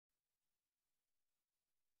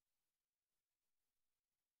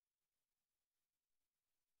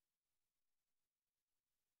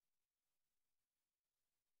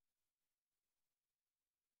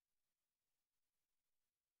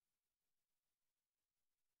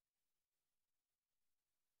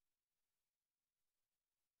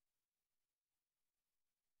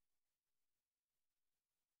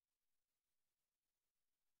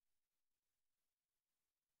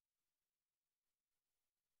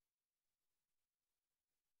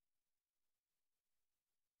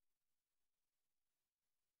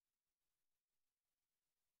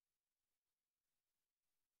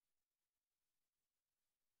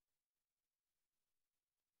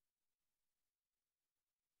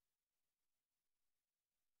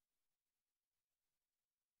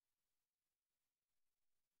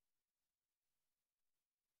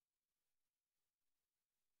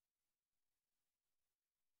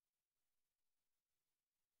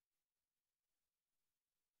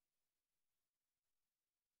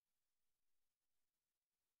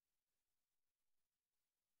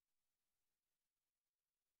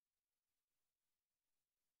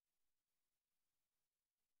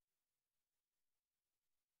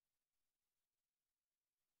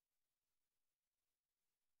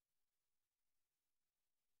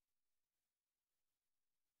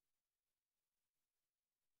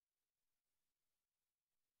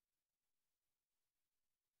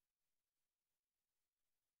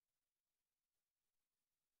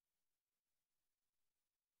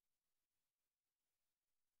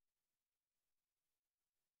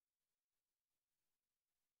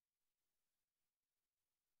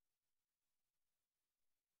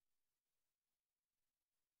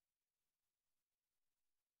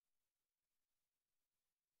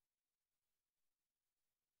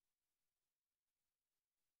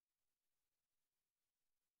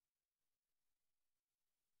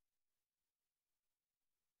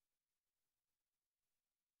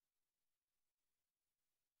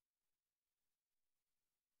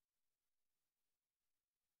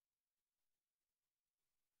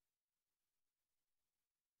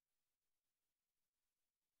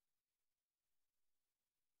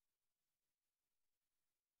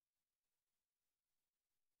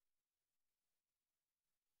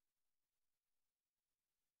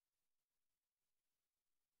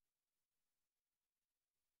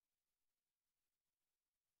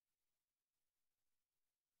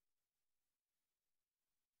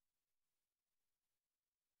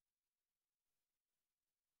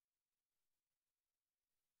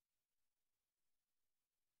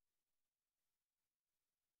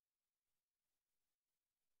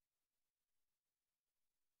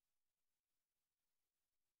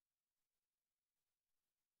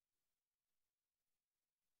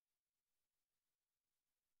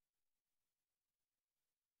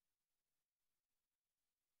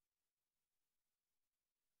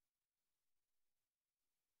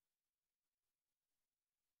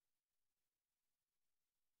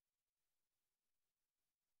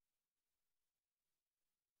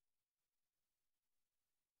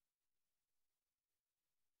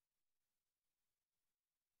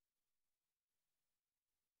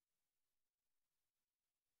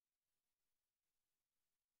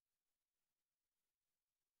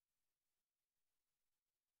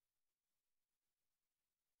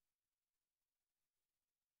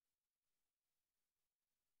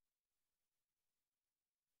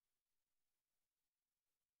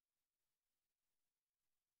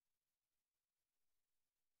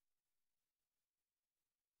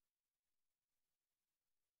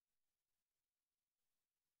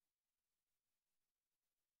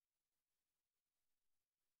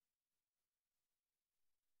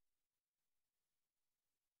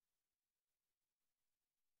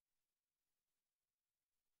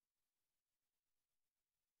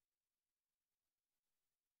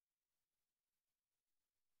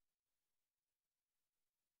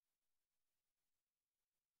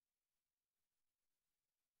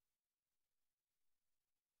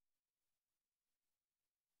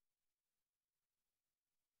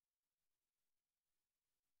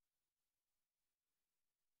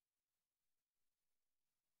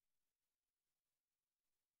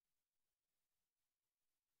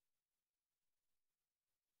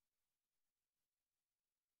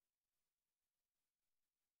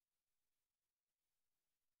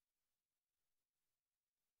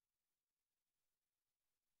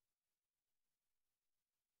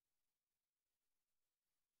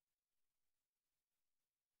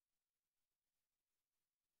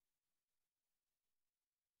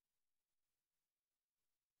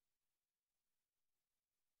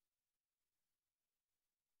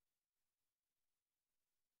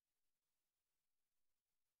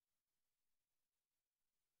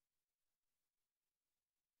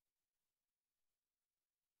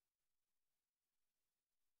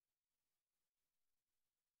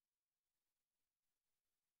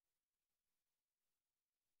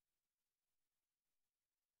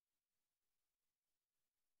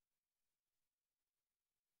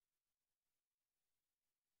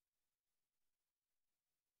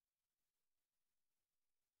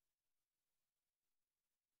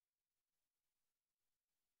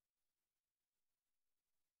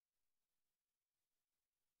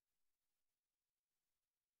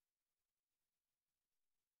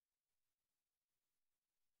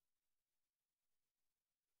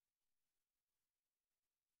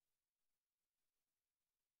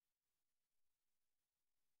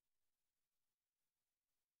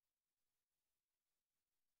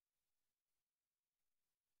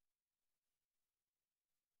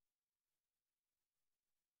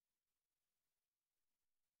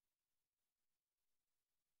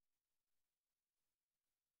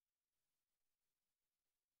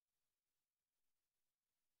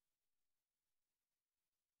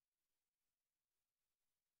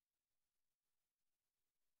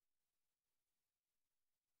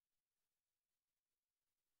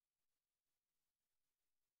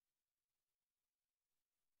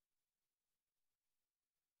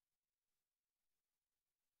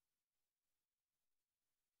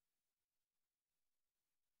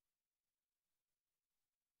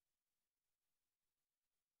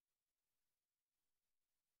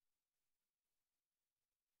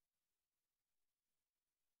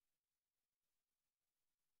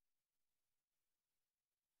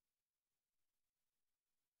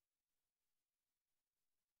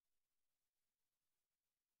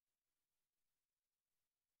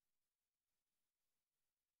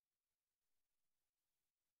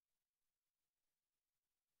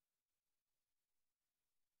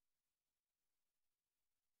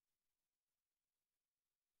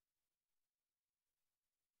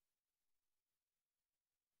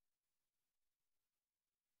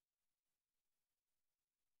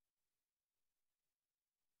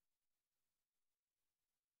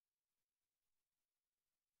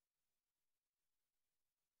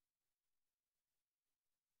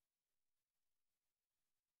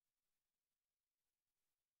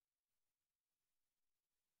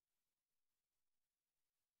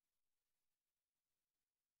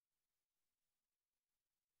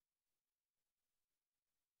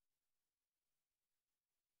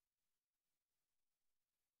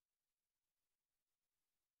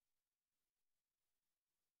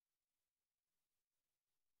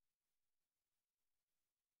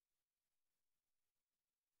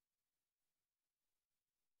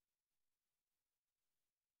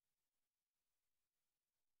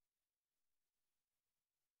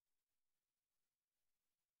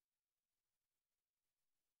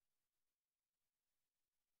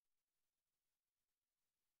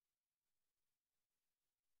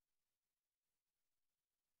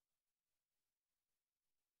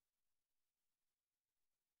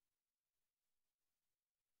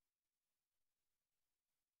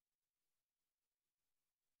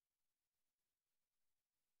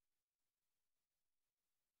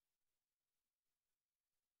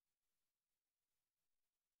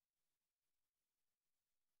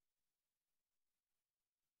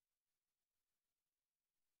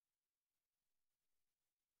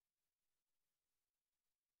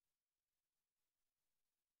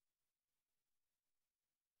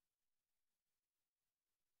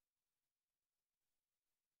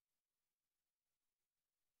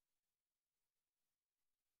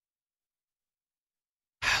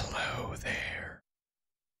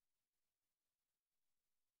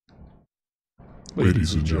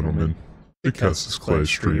Ladies and gentlemen, the Cassis Clay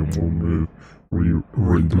stream will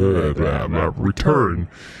return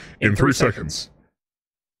in 3 seconds.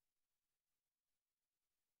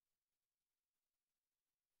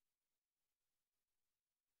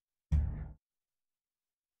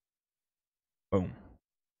 Boom.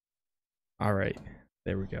 All right,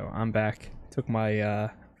 there we go. I'm back. Took my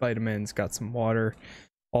vitamins, got some water,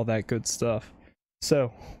 all that good stuff.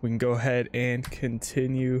 So we can go ahead and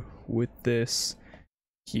continue with this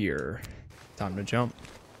here. Time to jump.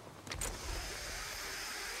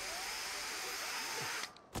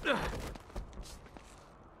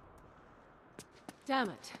 Damn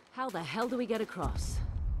it. How the hell do we get across?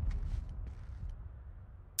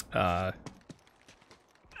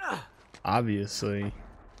 Obviously.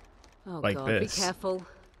 Oh, like God, this. Be careful.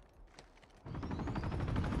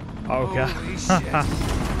 Oh, God. Holy shit.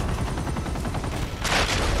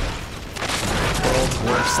 World's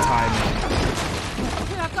worst timing.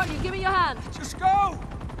 Here, I've got you. Give me your hand. Just go!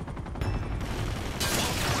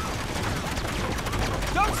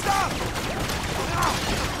 Don't stop!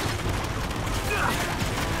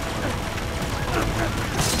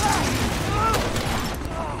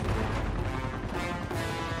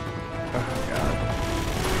 Oh, God.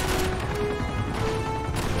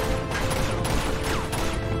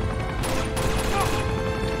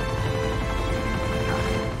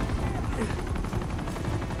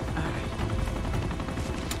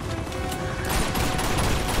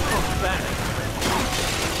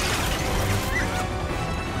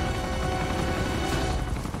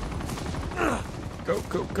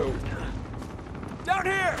 Go. Down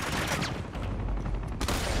here!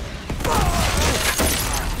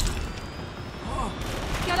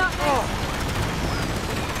 Get up there.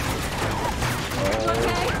 You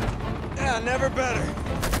okay? Yeah, never better.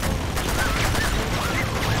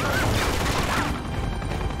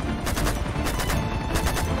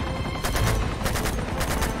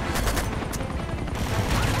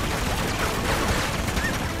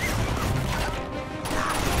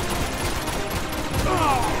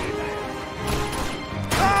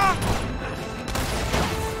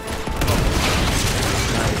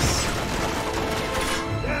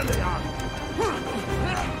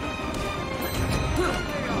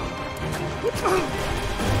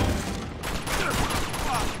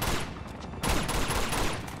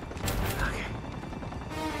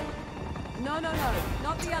 No,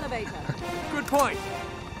 not the elevator. Good point.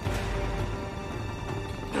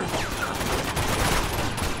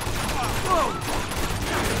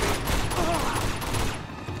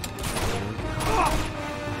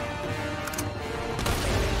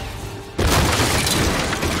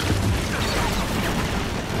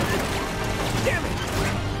 Damn it!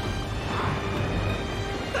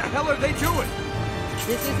 What the hell are they doing?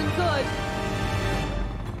 This isn't good.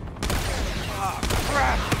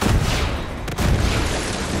 Crap!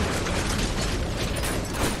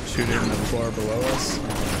 Shooting the floor below us.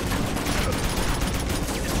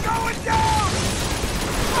 It's going down!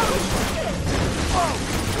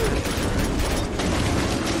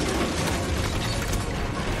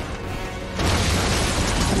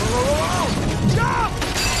 Whoa! Stop!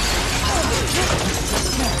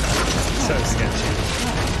 So sketchy.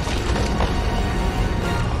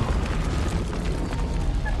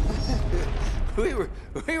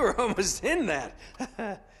 We were almost in that.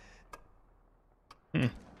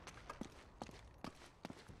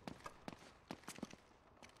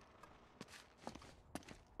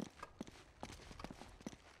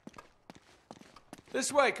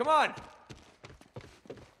 This way, come on.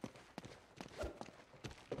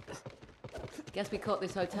 Guess we caught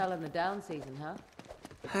this hotel in the down season,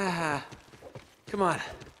 huh? Come on.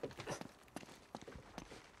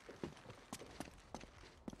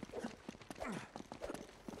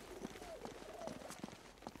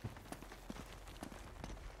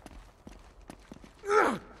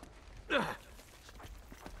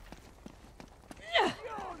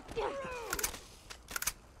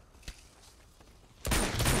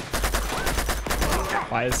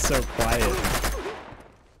 Why is it so quiet?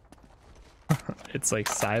 It's like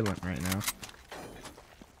silent right now.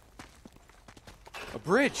 A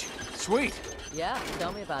bridge. Sweet. Yeah,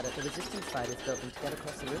 tell me about it. The resistance fighters built them to get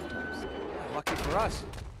across the rooftops. Lucky for us.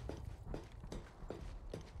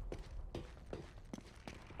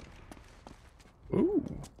 Ooh.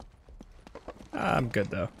 I'm good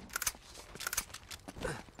though.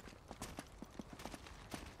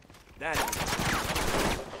 That.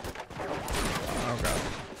 Oh, God.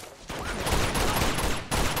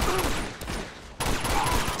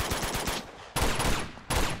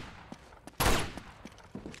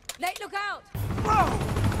 Nate, look out!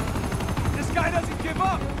 Whoa! This guy doesn't give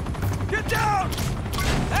up! Get down!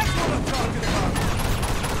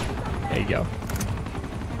 There you go.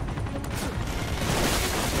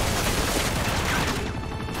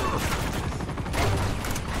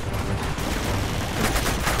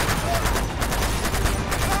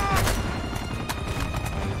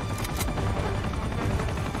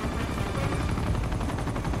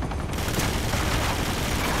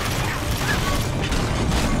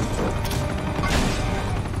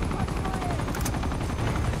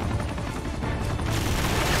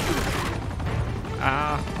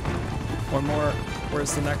 One more.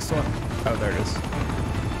 Where's the next one? Oh, there it is.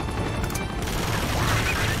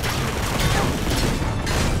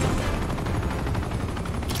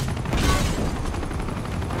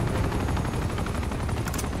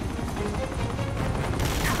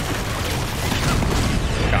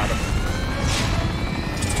 Got him.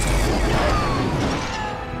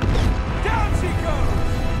 Down she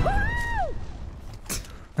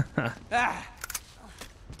goes! Ah.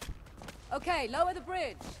 Okay, lower the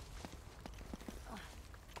bridge.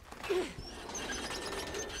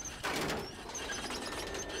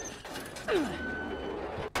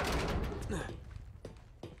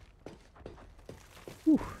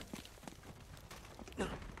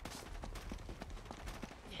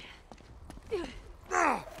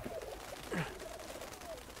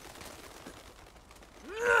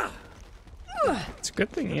 It's a good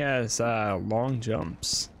thing he has long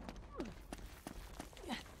jumps.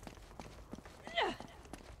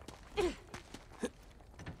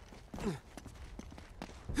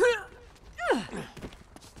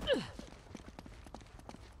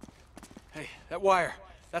 Hey, that wire.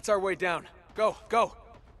 That's our way down. Go, go.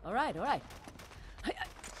 All right, all right.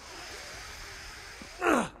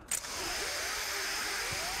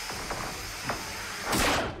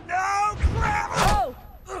 No, crap! Oh!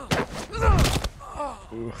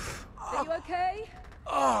 Oof. Are you okay?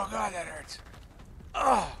 Oh, God, that hurts.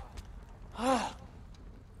 Oh.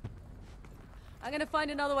 I'm gonna find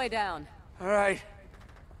another way down. All right.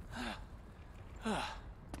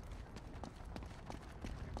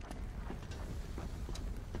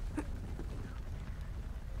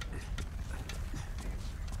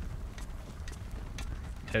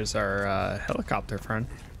 There's our helicopter friend.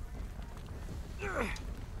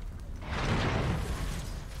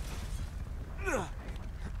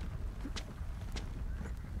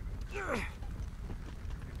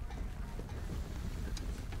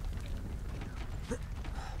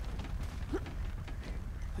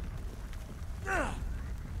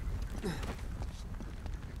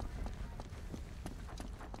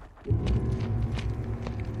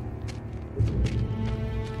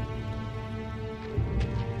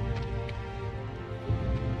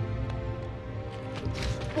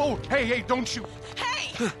 Whoa, hey, don't shoot.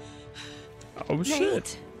 Hey! Oh shit.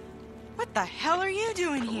 Nate, what the hell are you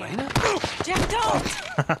doing here? Jeff, don't!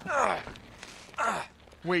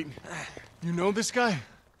 Wait, you know this guy?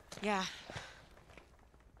 Yeah.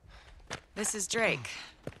 This is Drake.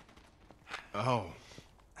 Oh.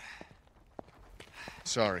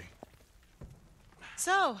 Sorry.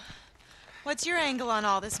 So, what's your angle on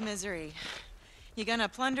all this misery? You gonna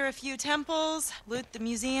plunder a few temples, loot the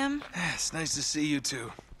museum? It's nice to see you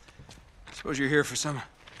two. Suppose you're here for some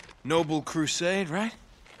noble crusade, right?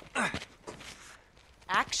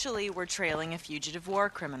 Actually, we're trailing a fugitive war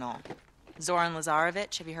criminal. Zoran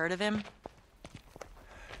Lazarević, have you heard of him?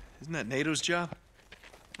 Isn't that NATO's job?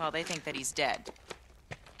 Well, they think that he's dead.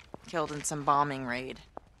 Killed in some bombing raid.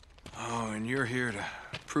 Oh, and you're here to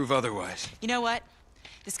prove otherwise. You know what?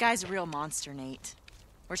 This guy's a real monster, Nate.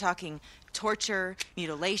 We're talking torture,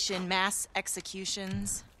 mutilation, mass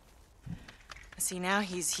executions. See, now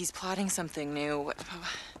he's plotting something new.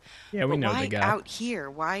 Yeah, we But know why the guy. out here?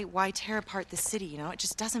 Why tear apart the city? You know, it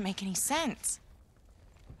just doesn't make any sense.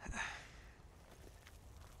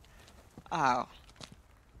 Oh.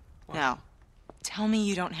 No. Tell me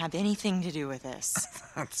you don't have anything to do with this.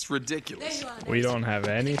 That's ridiculous. We don't have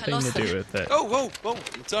anything to do with it. Oh, whoa, whoa.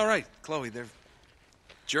 It's all right, Chloe. They're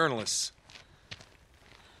journalists.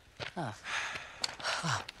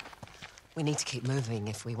 We need to keep moving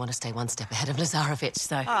if we want to stay one step ahead of Lazarević,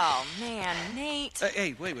 so... Oh, man, Nate.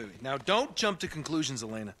 Hey, wait. Now, don't jump to conclusions,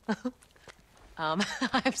 Elena. I'm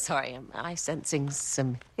sorry, am I sensing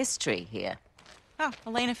some history here? Oh,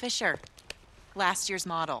 Elena Fisher. Last year's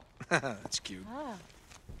model. That's cute.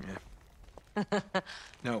 Yeah.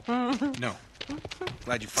 No.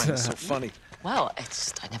 Glad you find it so funny. Well, it's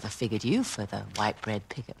just I never figured you for the white bread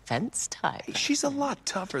picket fence type. Hey, she's a lot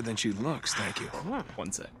tougher than she looks, thank you.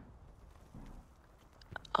 One sec.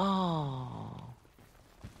 Oh,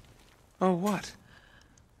 Oh, what?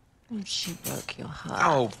 she broke your heart.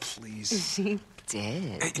 Oh, please. She did, Hey,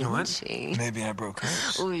 you know didn't what? she? Maybe I broke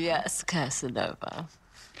hers. Oh, yes, Casanova.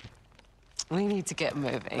 We need to get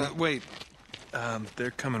moving. Wait.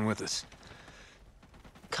 They're coming with us.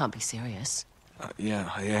 Can't be serious. Yeah,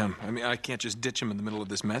 I am. I mean, I can't just ditch them in the middle of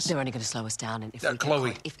this mess. They're only going to slow us down, and if we get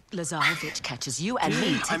Chloe. caught, if Lazarević catches you and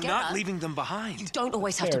me together, I'm not leaving them behind. you don't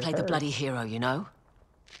always have to play the bloody hero, you know.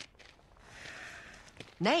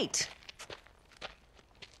 Nate,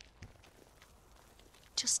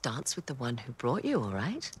 just dance with the one who brought you, all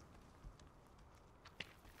right?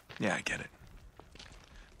 Yeah, I get it.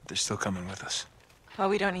 But they're still coming with us. Oh,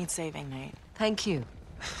 we don't need saving, Nate. Thank you.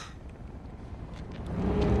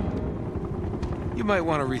 You might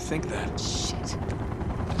want to rethink that. Shit.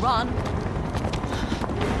 Run.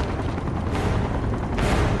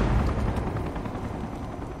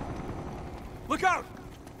 Look out!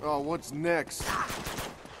 Oh, what's next?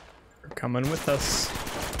 They're coming with us.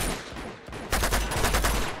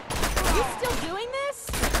 Are you still doing this?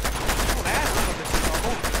 Oh, that's out of this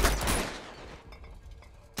trouble.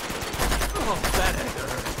 Oh, that had to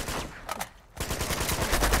hurt.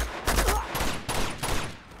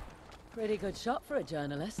 Pretty good shot for a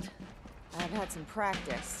journalist. I've had some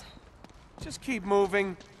practice. Just keep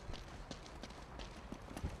moving.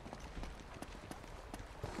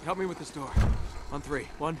 Help me with this door. On three.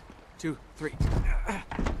 1, 2, 3.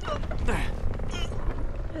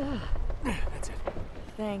 That's it.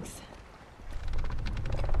 Thanks.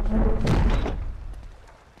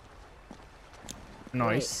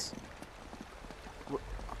 Nice.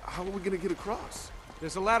 How are we gonna get across?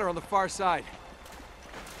 There's a ladder on the far side.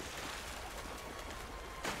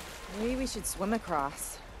 Maybe we should swim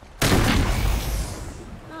across.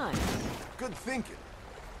 Nice. Good thinking.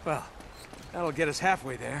 Well, that'll get us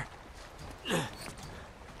halfway there.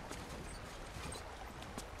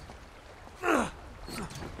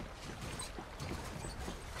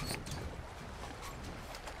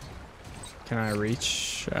 Can I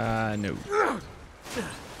reach? No.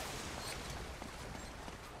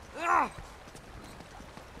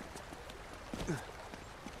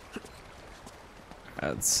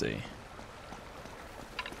 Let's see.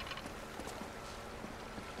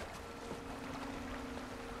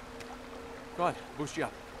 Go on, boost you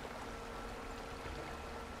up.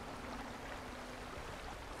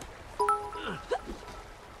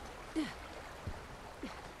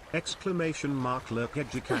 Exclamation mark lurk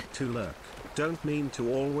educat to lurk. Don't mean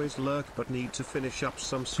to always lurk but need to finish up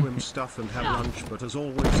some swim stuff and have lunch, but as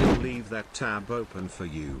always I'll leave that tab open for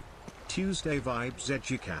you. Tuesday vibes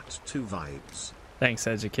educat 2 vibes. Thanks,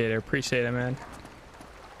 educator. Appreciate it, man.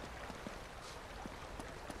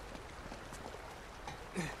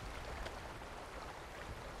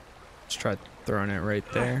 Let's try throwing it right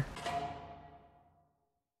there.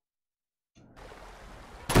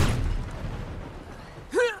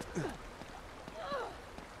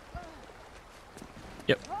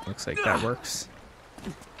 Yep, looks like that works.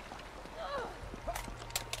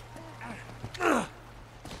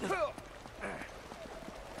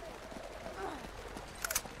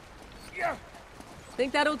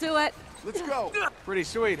 Think that'll do it? Let's go. Pretty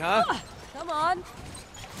sweet, huh? Come on.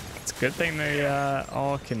 It's a good thing they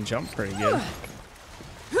all can jump pretty good.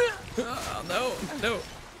 Oh, no, no.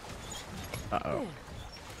 Uh-oh.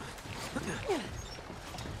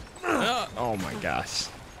 Oh my gosh.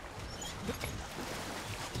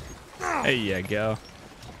 There you go.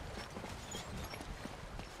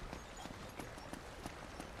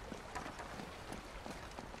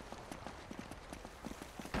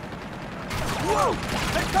 Whoa!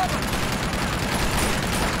 Take cover!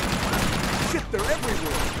 Shit, they're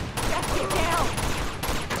everywhere! Get down.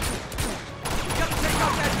 We gotta take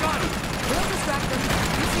out that gun! We'll distract them.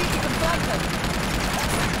 You see if you can flank them.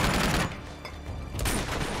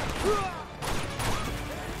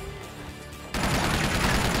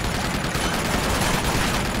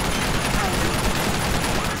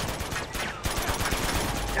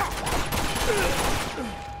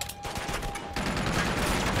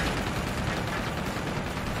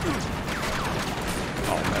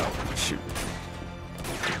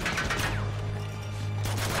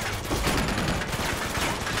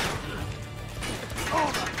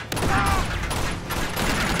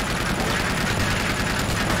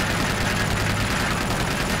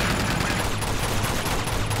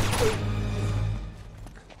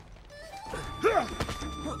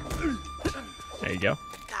 There you go.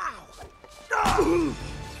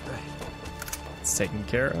 It's taken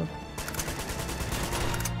care of.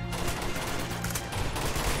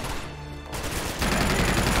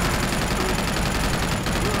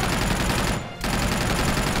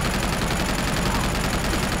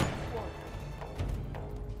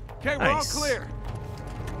 Okay, we're all clear.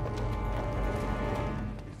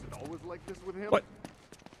 Is it always like this with him? What?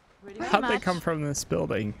 How'd they come from this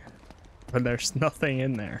building? But there's nothing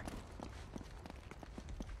in there.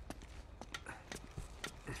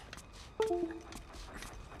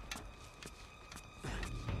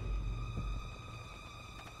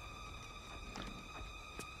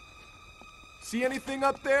 See anything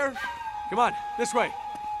up there? Come on, this way.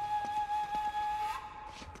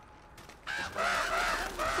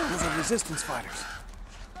 Those are resistance fighters.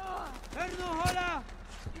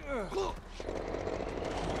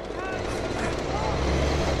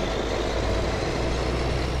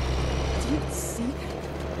 Do you see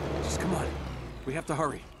that? Just come on. We have to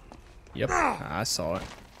hurry. Yep, I saw it.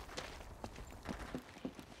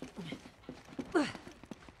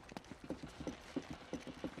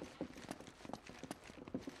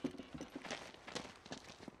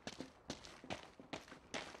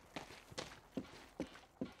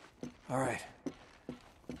 All right.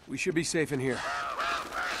 We should be safe in here.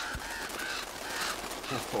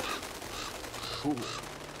 Ooh.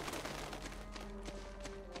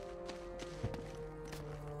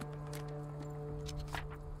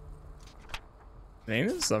 I think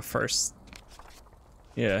this is the first,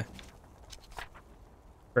 yeah,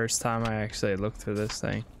 first time I actually looked through this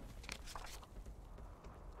thing.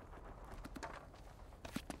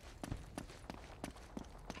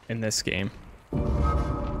 In this game.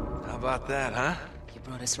 How about that, huh? You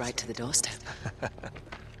brought us right to the doorstep.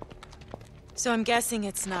 So I'm guessing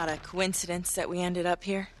it's not a coincidence that we ended up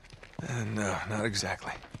here? No, not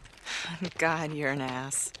exactly. God, you're an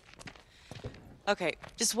ass. Okay,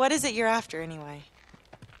 just what is it you're after anyway?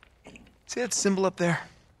 See that symbol up there?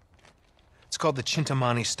 It's called the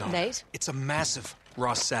Cintamani Stone. Nate? It's a massive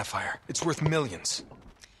raw sapphire. It's worth millions.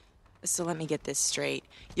 So let me get this straight.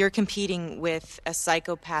 You're competing with a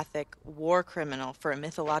psychopathic war criminal for a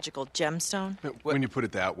mythological gemstone? When you put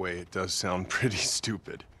it that way, it does sound pretty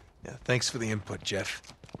stupid. Yeah, thanks for the input, Jeff.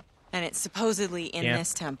 And it's supposedly in Yeah.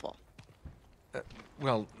 this temple.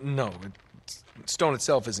 Well, no. Stone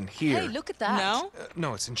itself isn't here. Hey, look at that. No?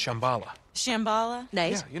 No, it's in Shambhala. Shambhala?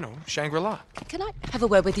 Nate, Yeah, you know, Shangri-La. can I have a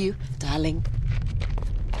word with you, darling?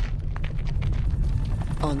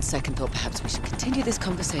 On second thought, perhaps we should continue this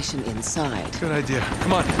conversation inside. Good idea.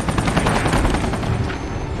 Come on.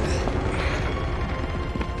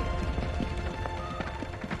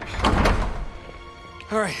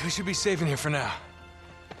 All right, we should be safe in here for now.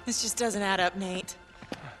 This just doesn't add up, Nate.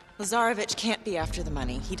 Lazarević can't be after the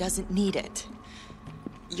money. He doesn't need it.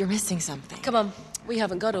 You're missing something. Come on, we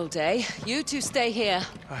haven't got all day. You two stay here.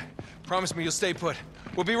 All right, promise me you'll stay put.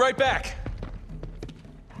 We'll be right back.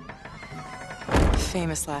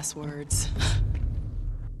 Famous last words.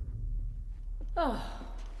 Oh,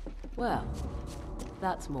 well,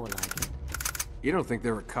 that's more like it. You don't think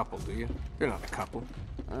they're a couple, do you? They're not a couple.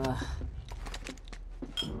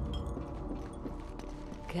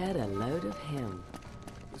 Get a load of him.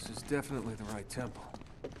 This is definitely the right temple.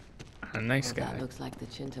 A nice Well, guy. that looks like the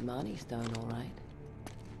Cintamani Stone, all right.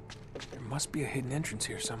 There must be a hidden entrance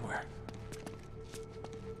here somewhere.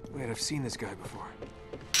 Wait, I've seen this guy before.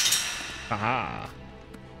 Aha.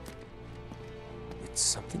 It's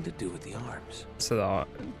something to do with the arms. So the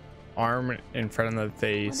arm in front of the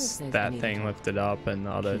face, there's that any thing lifted up, and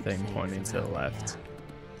the other keep thing things pointing to the around left. here.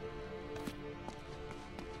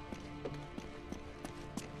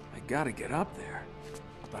 I gotta get up there.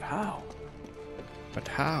 But how? But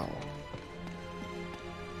how?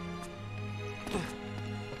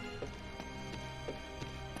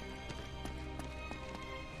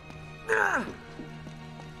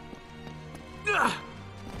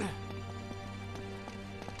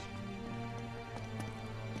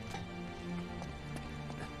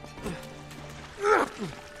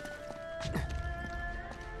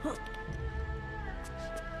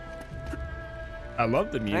 I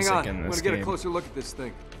love the music Hang on, in I this want to get a game. closer look at this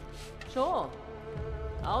thing. Sure.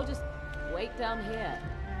 I'll just wait down here.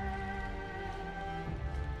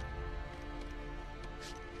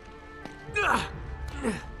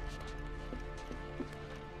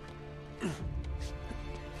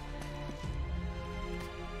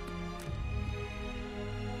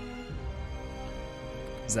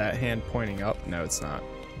 Is that hand pointing up? No, it's not.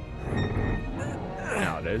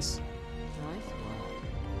 Now it is. Nice work.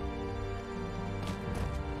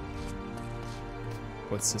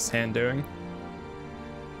 What's this hand doing?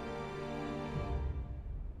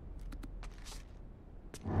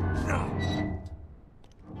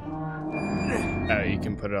 Oh, you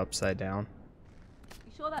can put it upside down.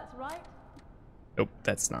 You sure that's right? Nope,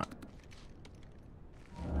 that's not.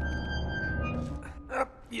 Up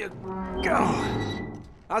you go.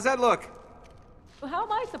 How's that look? Well, how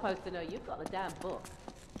am I supposed to know? You've got the damn book.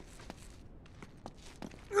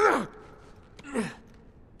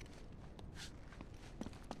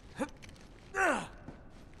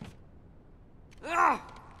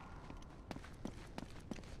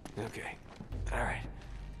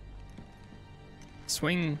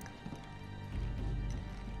 Swing.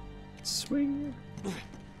 Swing.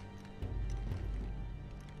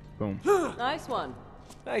 Boom. Nice one.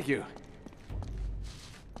 Thank you.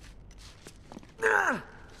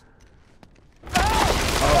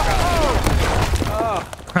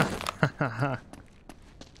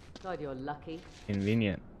 God, you're lucky.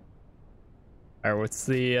 Convenient. Alright, what's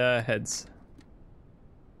the heads?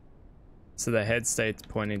 So the head state's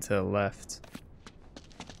pointing to the left.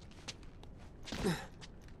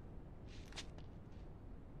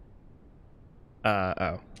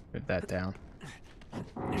 Oh, move that down.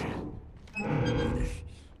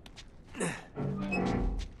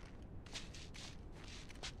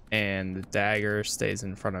 And the dagger stays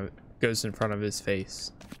in front of, goes in front of his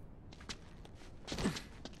face.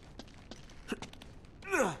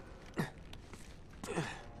 All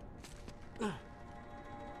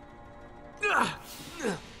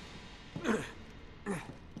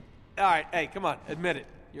right, hey, come on, admit it.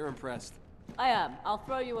 You're impressed. I am. I'll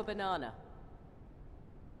throw you a banana.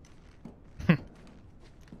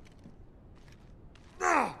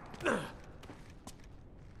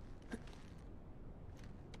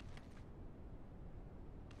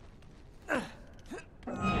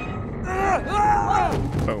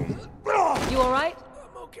 Boom. You all right?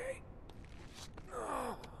 I'm okay.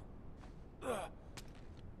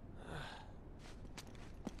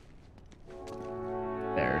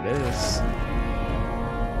 There it is.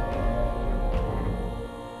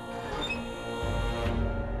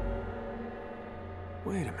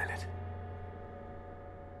 Wait a minute.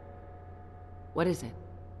 What is it?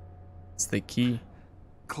 It's the key.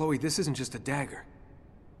 Chloe, this isn't just a dagger.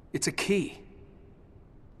 It's a key.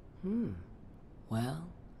 Well,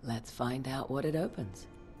 let's find out what it opens.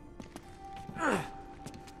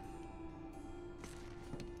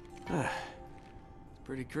 It's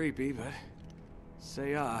pretty creepy, but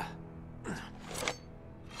say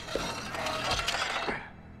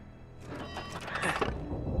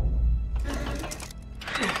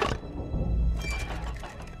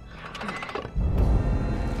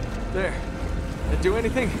There. That do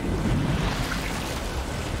anything?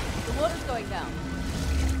 The water's going down.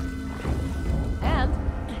 And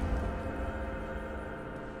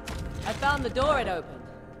I found the door it opened.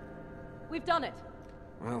 We've done it.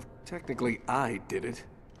 Well, technically I did it.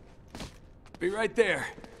 Be right there.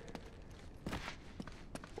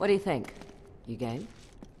 What do you think? You game?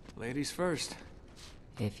 Ladies first.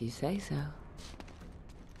 If you say so.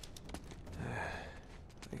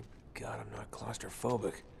 Thank God I'm not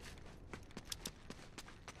claustrophobic.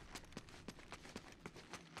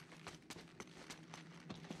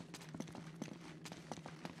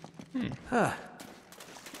 Huh.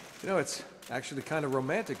 You know, it's actually kind of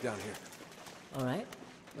romantic down here. All right.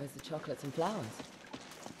 Where's the chocolates and flowers?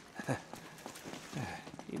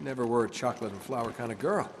 You never were a chocolate and flower kind of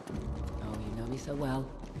girl. Oh, you know me so well.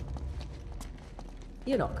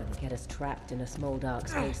 You're not going to get us trapped in a small dark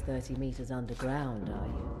space 30 meters underground, are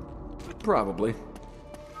you? Probably.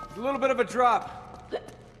 A little bit of a drop.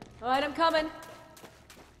 All right, I'm coming.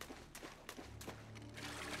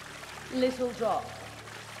 Little drop.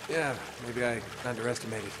 Yeah, maybe I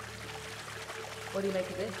underestimated. What do you make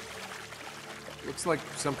of this? Looks like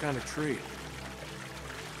some kind of tree.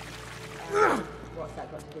 What's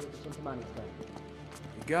that got to do with the Cintamani Stone?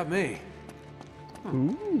 You got me.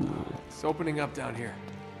 Ooh. It's opening up down here.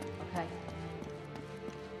 Okay.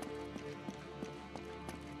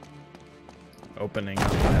 Opening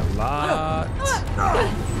up a lot.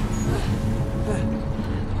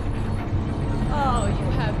 Oh, you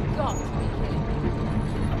have got to be kidding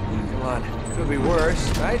me. Come on, could be worse,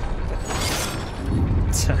 right?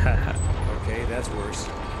 Okay, that's worse.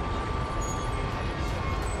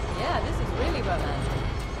 Yeah, this is really romantic.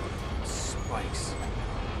 Spikes.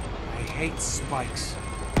 I hate spikes.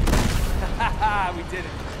 We did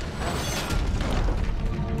it.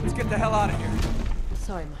 Let's get the hell out of here.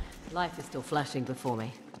 Sorry, my life is still flashing before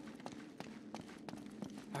me.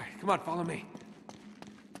 All right, come on, follow me.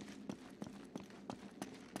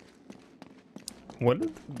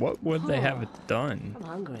 What would they have done I'm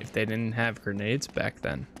hungry. if they didn't have grenades back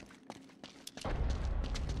then?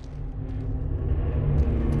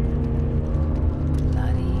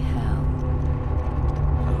 Bloody hell.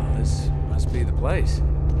 Oh, this must be the place.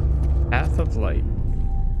 Path of light.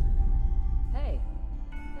 Hey,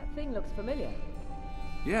 that thing looks familiar.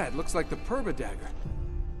 Yeah, it looks like the Purba dagger.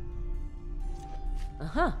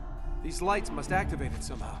 Uh-huh. These lights must activate it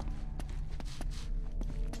somehow.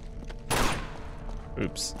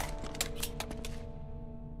 Oops.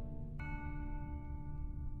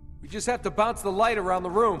 We just have to bounce the light around the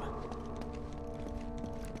room.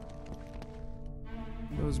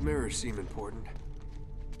 Those mirrors seem important.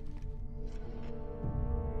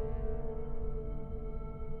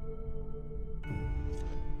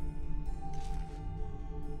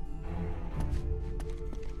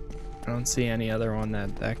 I don't see any other one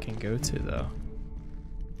that can go to though.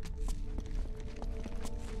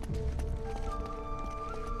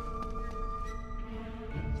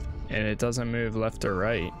 And it doesn't move left or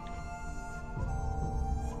right.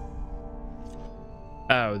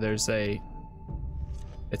 Oh, there's a...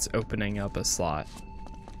 It's opening up a slot.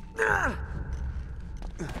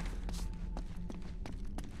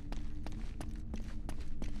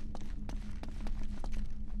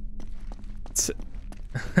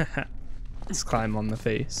 Let's climb on the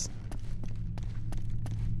face.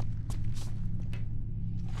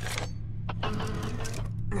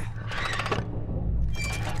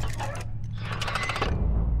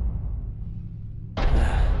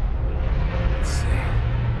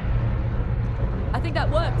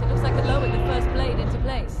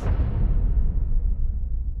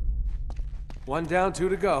 One down, 2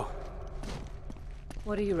 to go.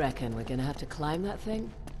 What do you reckon? We're gonna have to climb that thing?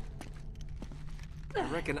 I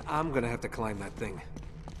reckon I'm gonna have to climb that thing.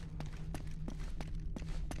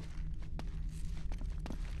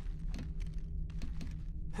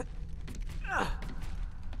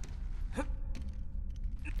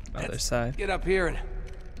 Other side. Get up here and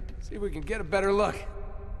see if we can get a better look.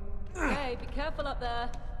 Hey, be careful up there.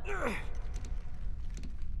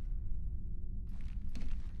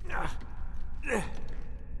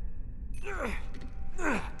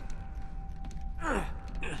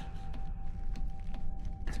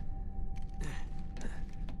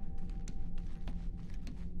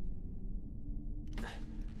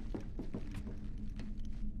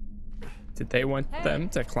 Did they want them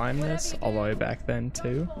to climb this all the way back then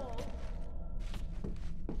too?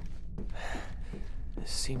 This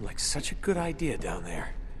seemed like such a good idea down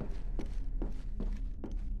there.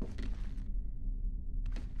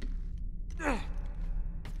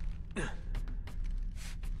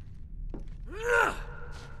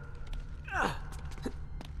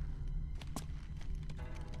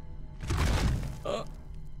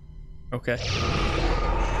 Okay.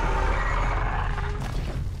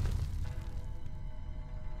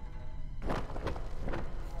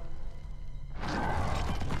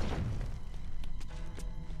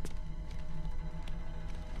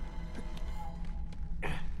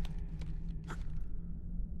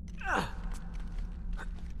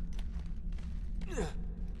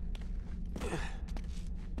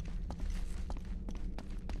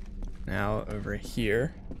 Now over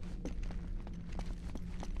here.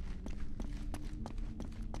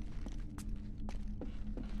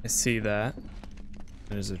 I see that.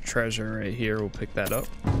 There's a treasure right here. We'll pick that up.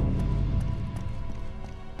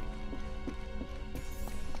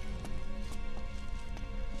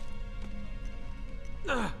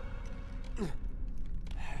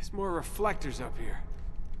 There's more reflectors up here.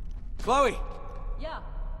 Chloe! Yeah,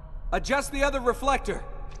 Adjust the other reflector!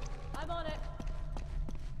 I'm on it.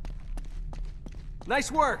 Nice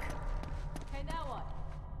work! Okay, now what?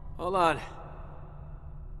 Hold on.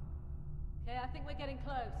 Okay, I think we're getting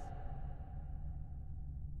close.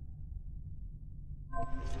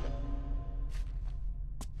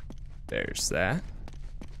 There's that.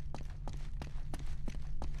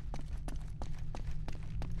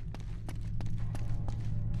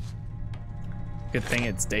 Good thing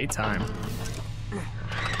it's daytime.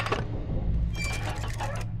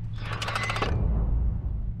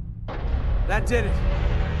 That did it.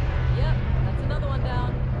 Yep, that's another one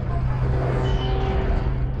down.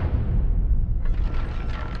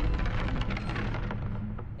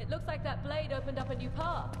 It looks like that blade opened up a new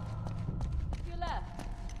path. To your left.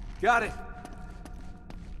 Got it.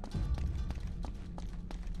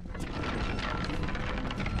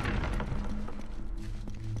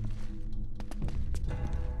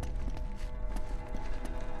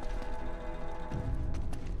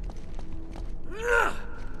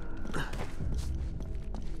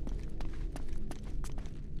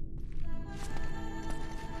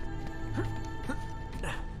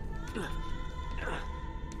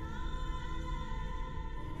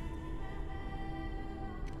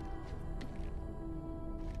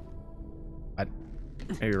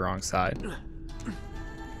 Maybe wrong side.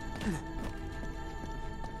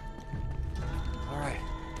 All right.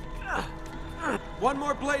 One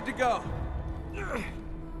more blade to go.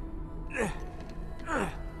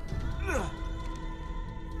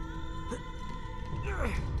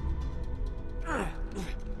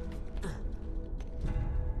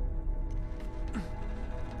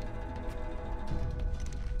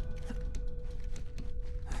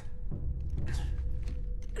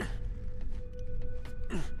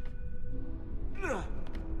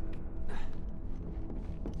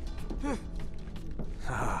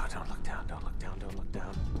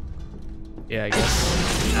 Yeah, I guess.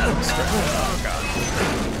 Oh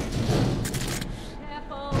god.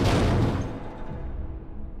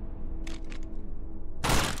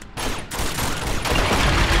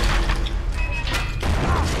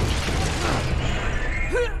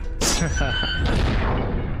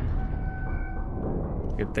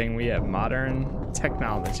 Good thing we have modern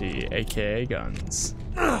technology, aka guns.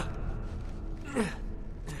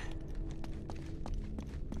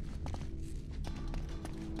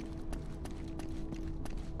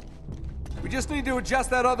 We just need to adjust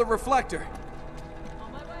that other reflector.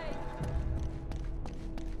 On my way.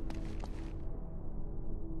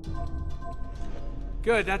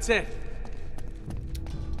 Good, that's it.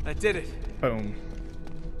 That did it. Boom.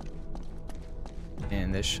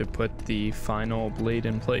 And this should put the final blade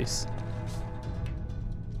in place.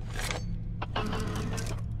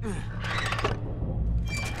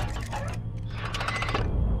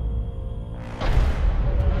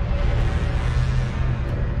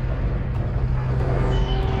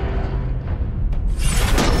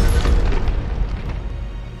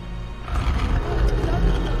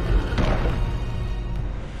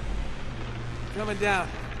 Coming down.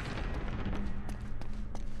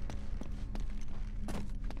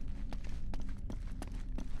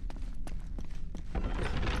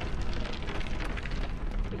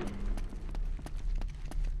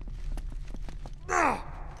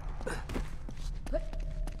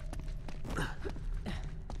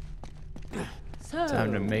 So,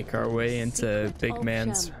 Time to make our way into secret Big of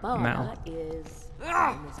Man's Shambhala mouth. Is in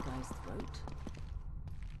this guy's throat.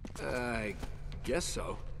 I guess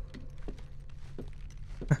so.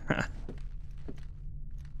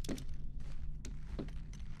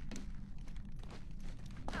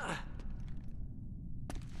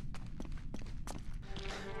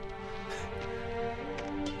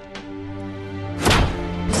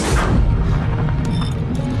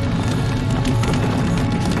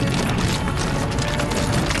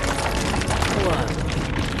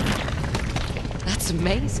 That's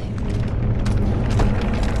amazing.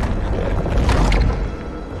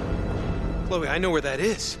 Chloe, I know where that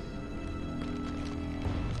is.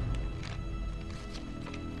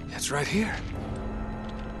 It's right here.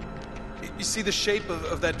 You see the shape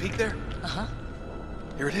of that peak there? Uh-huh.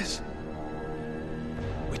 Here it is.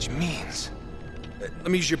 Which means...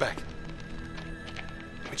 let me use your back.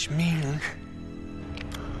 Which means...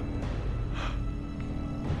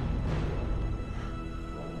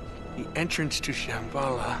 the entrance to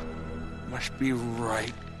Shambhala must be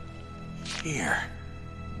right here.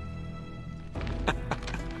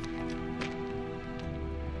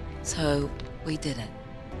 So, we did it.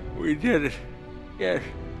 We did it. Yes.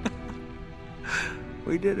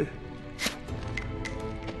 We did it.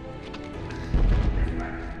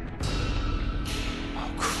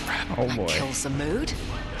 Oh, crap. Oh That boy. kills the mood.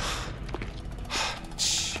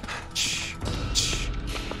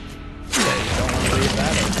 Yeah, you don't want to leave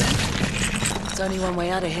that open. There's only one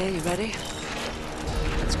way out of here. You ready?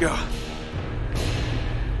 Let's go.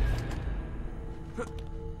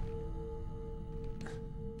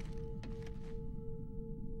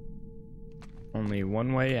 Only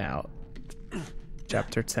one way out.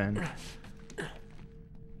 Chapter 10.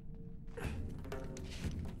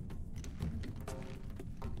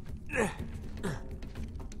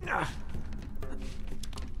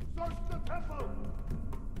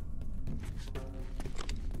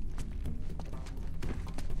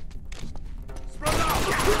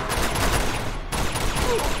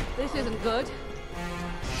 This isn't good. They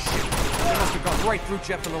must have gone right through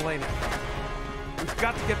Jeff and Elena. We've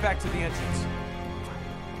got to get back to the entrance.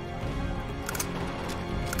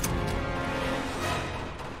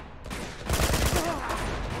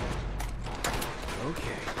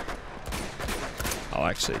 Okay. I'll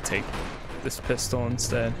actually take this pistol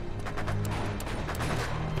instead.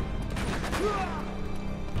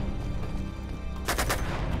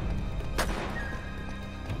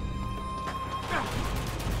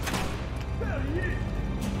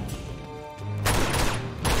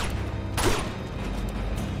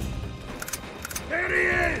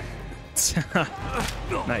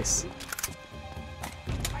 Nice.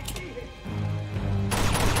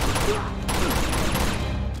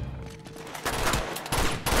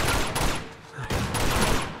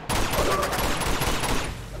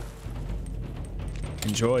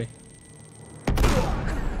 Enjoy.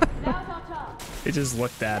 He just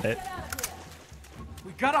looked at it.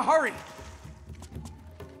 We gotta hurry.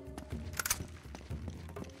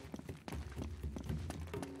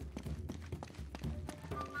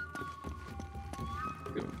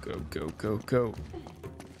 Go, go, go, go.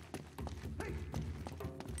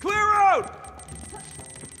 Clear road!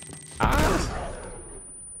 Ah!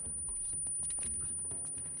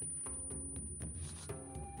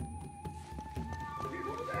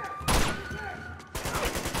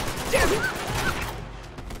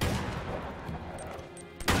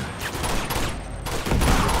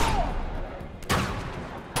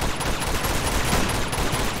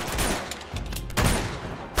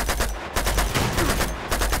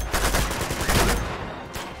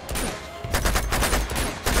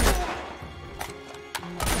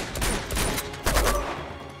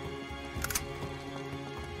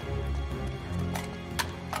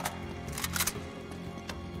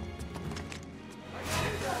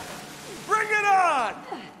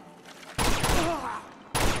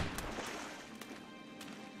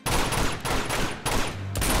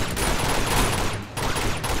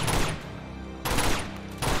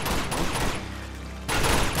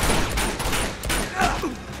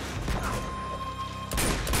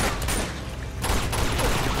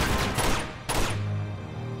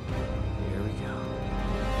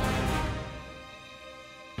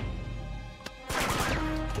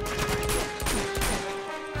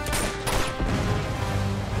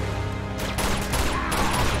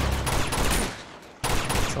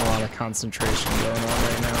 concentration going on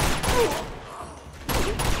right now.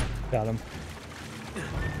 Got him.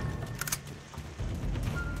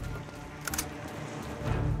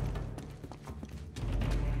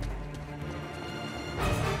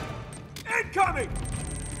 Incoming!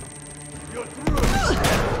 You're through!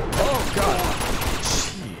 Oh god!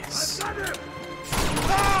 Jeez.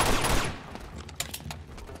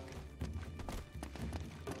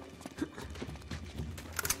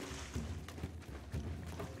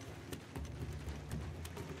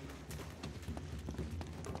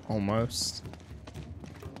 Almost.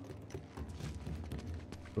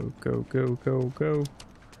 Go, go, go, go, go.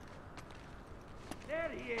 There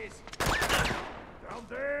he is! Down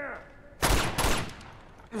there!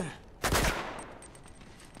 Yeah,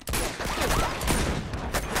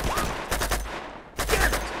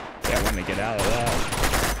 I want to get out of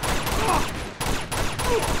that.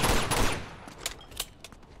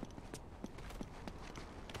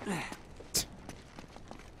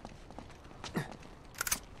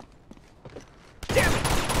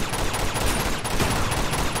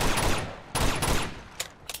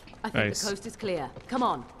 I think Nice. the coast is clear. Come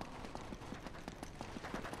on.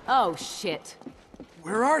 Oh, shit.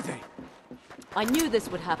 Where are they? I knew this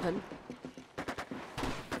would happen.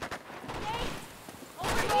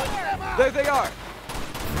 There they are!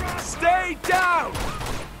 Stay down!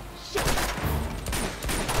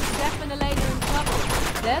 Jeff and Elena in trouble.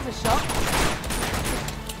 There's a shot.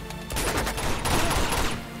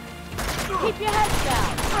 Keep your heads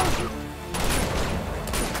down.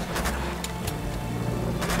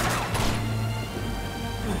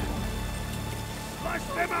 Flush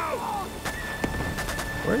them out!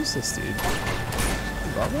 Where is this dude?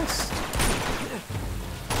 Above us?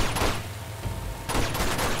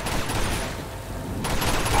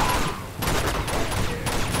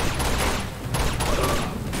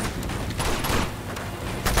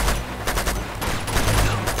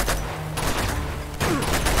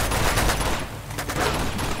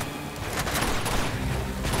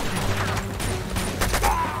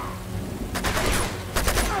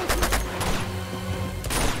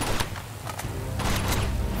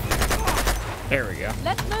 There we go.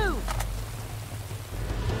 Let's move.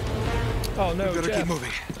 Oh no, We better Jeff. keep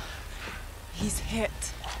moving. He's hit.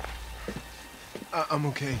 I'm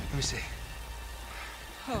okay. Let me see.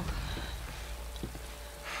 Oh.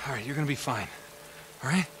 All right, you're gonna be fine. All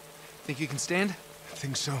right? Think you can stand? I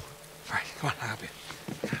think so. All right, come on, I'll help you.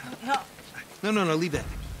 No. No, leave that.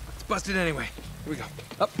 It's busted anyway. Here we go.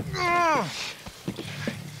 Up.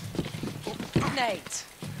 Nate.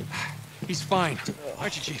 He's fine.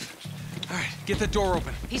 Aren't you, Chief? All right, get the door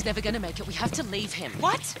open. He's never gonna make it. We have to leave him.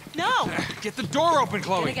 What? No! Get the door open,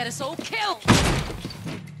 Chloe. Gonna get us all killed.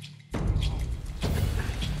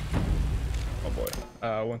 Oh boy.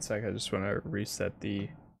 1 sec. I just want to reset the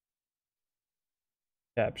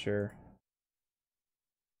capture.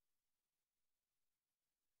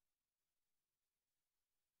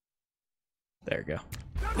 There we go.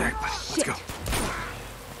 All right, buddy, let's go.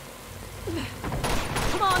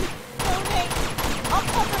 Come on. Go, Nate. I'll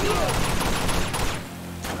cover you.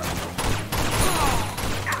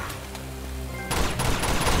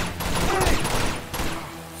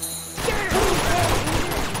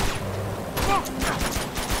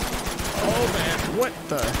 Oh man, what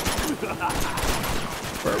the?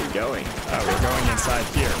 Where are we going? We're going inside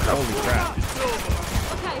here. Holy crap.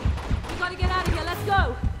 Okay, we gotta get out of here. Let's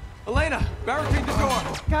go. Elena, barricade the door!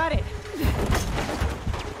 Got it.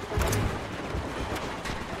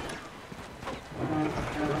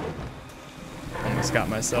 Almost got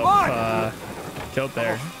myself killed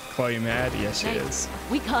there. Chloe mad? Yes, she Nate, is.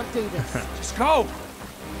 we can't do this. Just go!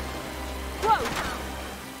 Whoa!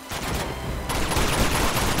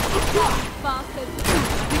 Bastard. I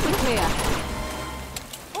think we're clear.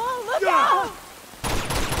 Oh, look out!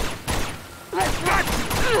 I've got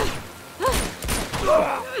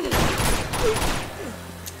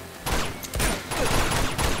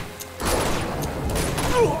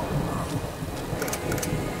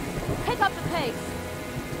Pick up the pace.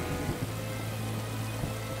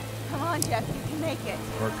 Come on, Jeff, you can make it.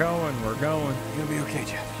 We're going, we're going. You're gonna be okay,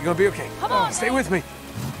 Jeff. You're gonna be okay. Come on, Stay Nate. with me.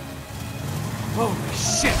 Holy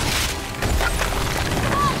shit!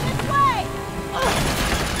 Come on, this way!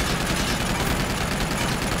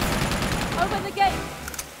 Open the gate.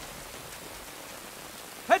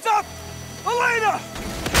 Heads up! Elena!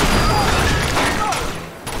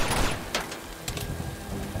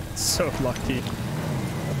 So lucky.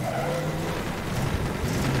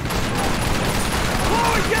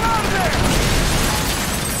 Chloe, get out of there!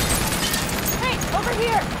 Hey, over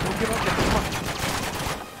here! Don't give up yet. Come on.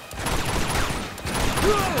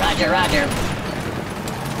 Roger, roger.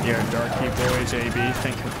 You're a darky boy, JB.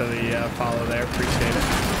 Thank you for the follow there. Appreciate it.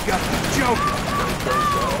 Got the joke.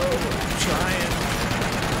 Trying.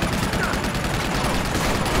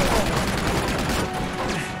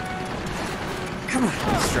 Come on.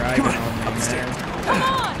 He's dragging on me, man. Come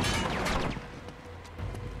on!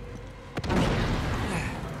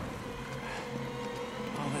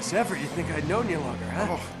 All this effort, you think I'd known you longer,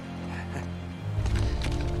 huh?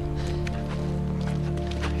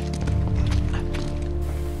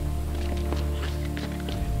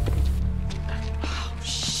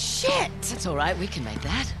 Shit! It's all right, we can make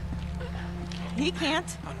that. He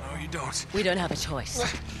can't. Oh, no, you don't. We don't have a choice.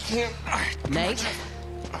 Can't. Nate?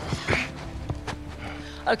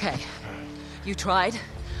 Okay, you tried,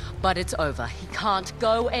 but it's over. He can't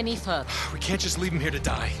go any further. We can't just leave him here to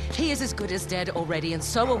die. He is as good as dead already, and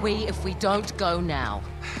so are we if we don't go now.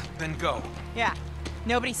 Then go. Yeah.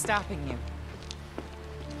 Nobody's stopping you.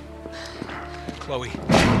 Chloe.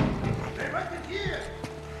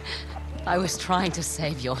 I was trying to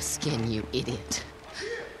save your skin, you idiot.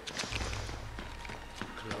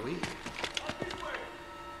 Chloe?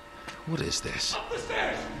 What is this?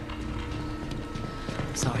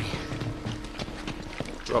 Sorry.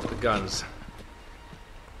 Drop the guns.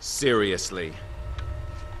 Seriously.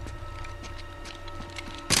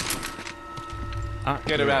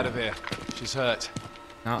 Get her out of here. She's hurt.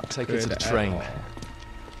 Not Take her to the good at train. all.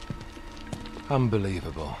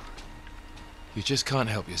 Unbelievable. You just can't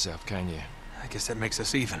help yourself, can you? I guess that makes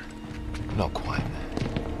us even. Not quite.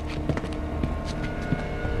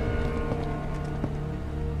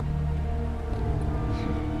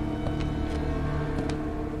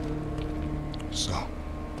 So,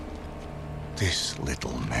 this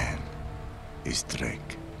little man is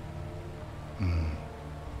Drake.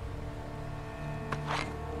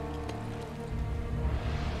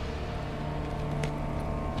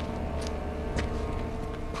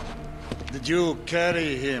 Did you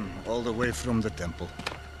carry him all the way from the temple?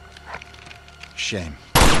 Shame.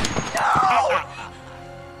 No!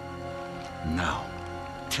 Now,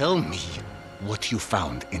 tell me what you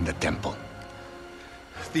found in the temple.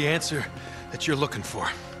 The answer that you're looking for.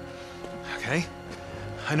 Okay?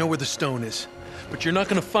 I know where the stone is, but you're not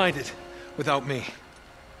gonna find it without me.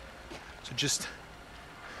 So just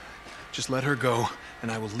let her go, and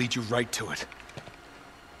I will lead you right to it.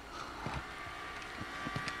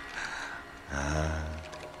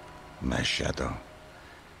 My shadow.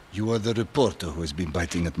 You are the reporter who has been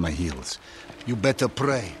biting at my heels. You better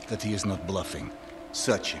pray that he is not bluffing.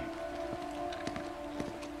 Search him.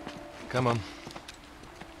 Come on.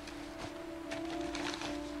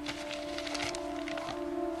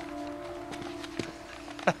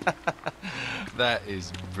 That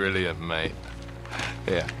is brilliant, mate.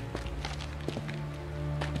 Here.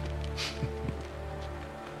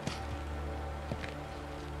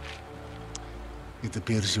 It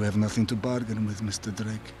appears you have nothing to bargain with, Mr.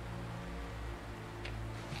 Drake.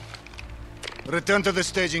 Return to the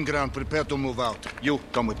staging ground. Prepare to move out. You,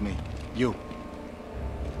 come with me. You.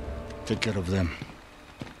 Take care of them.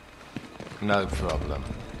 No problem.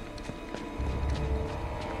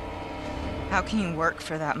 How can you work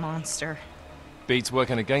for that monster? Beats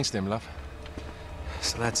working against him, love.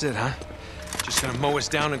 So that's it, huh? Just gonna mow us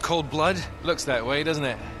down in cold blood? Looks that way, doesn't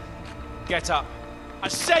it? Get up. I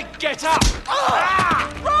said get up!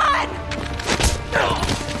 Run!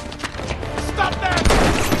 Stop them!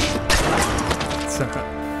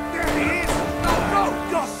 There he is! Go!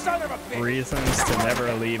 You son of a bitch! Reasons to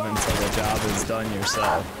never leave until the job is done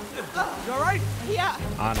yourself. You alright? Yeah.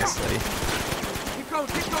 Honestly. Keep going,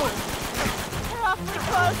 keep going! We're awfully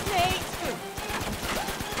close, Nate.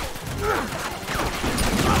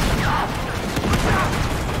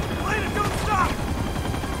 Elena, don't stop!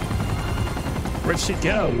 Where'd she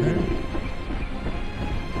go, man?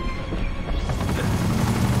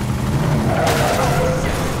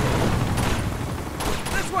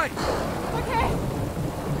 This way! Okay.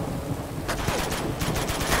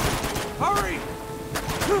 Hurry!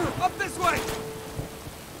 Up this way!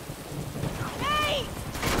 Nate!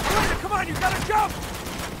 Elena, come on, you gotta jump!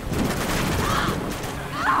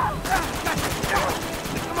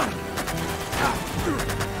 Come on!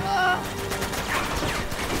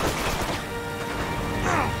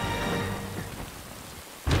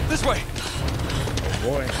 This way!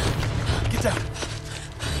 Boy. Get down!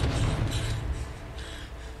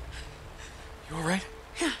 You alright?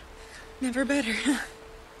 Yeah. Never better.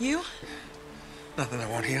 You? Nothing I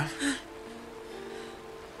won't heal.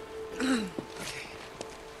 Okay.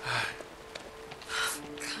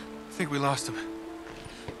 I think we lost him.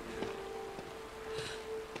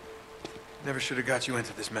 Never should have got you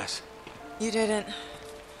into this mess. You didn't.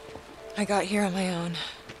 I got here on my own.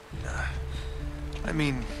 I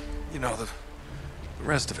mean, you know, the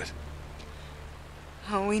rest of it.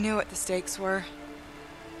 Oh, we knew what the stakes were.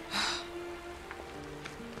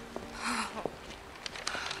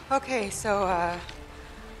 Okay, so,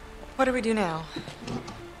 what do we do now?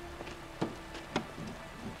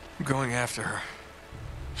 I'm going after her.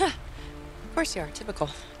 Of course you are, typical.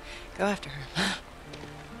 Go after her.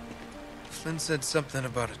 Flynn said something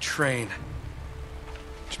about a train.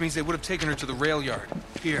 Which means they would have taken her to the rail yard.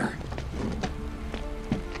 Here.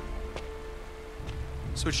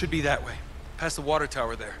 So it should be that way. Past the water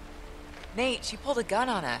tower there. Nate, she pulled a gun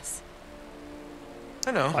on us.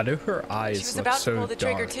 I know. Why do her eyes She was look about so to pull the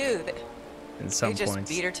trigger dark too. in some They just points?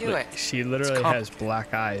 beat her to Like, it. she literally has complicated.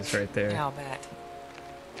 black eyes right there. Yeah, I'll bet.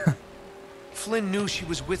 Flynn knew she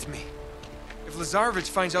was with me. If Lazarević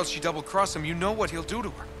finds out she double-crossed him, you know what he'll do to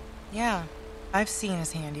her. Yeah, I've seen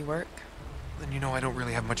his handiwork. Then you know I don't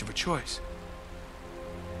really have much of a choice.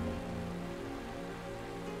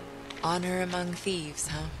 Honor among thieves,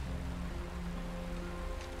 huh?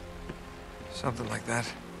 Something like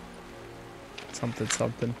that.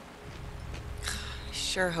 Something. I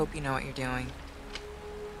sure hope you know what you're doing.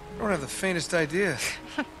 I don't have the faintest idea.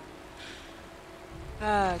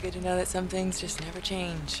 Ah, good to know that some things just never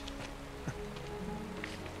change.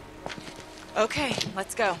 Okay,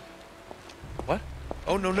 let's go. What?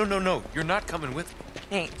 Oh, no. You're not coming with me.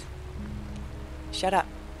 Nate, shut up,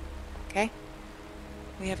 okay?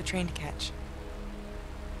 We have a train to catch.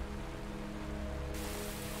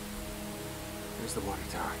 There's the water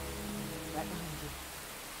tower. Right behind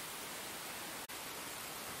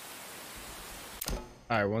you.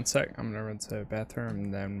 Alright, one sec. I'm gonna run to the bathroom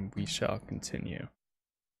and then we shall continue.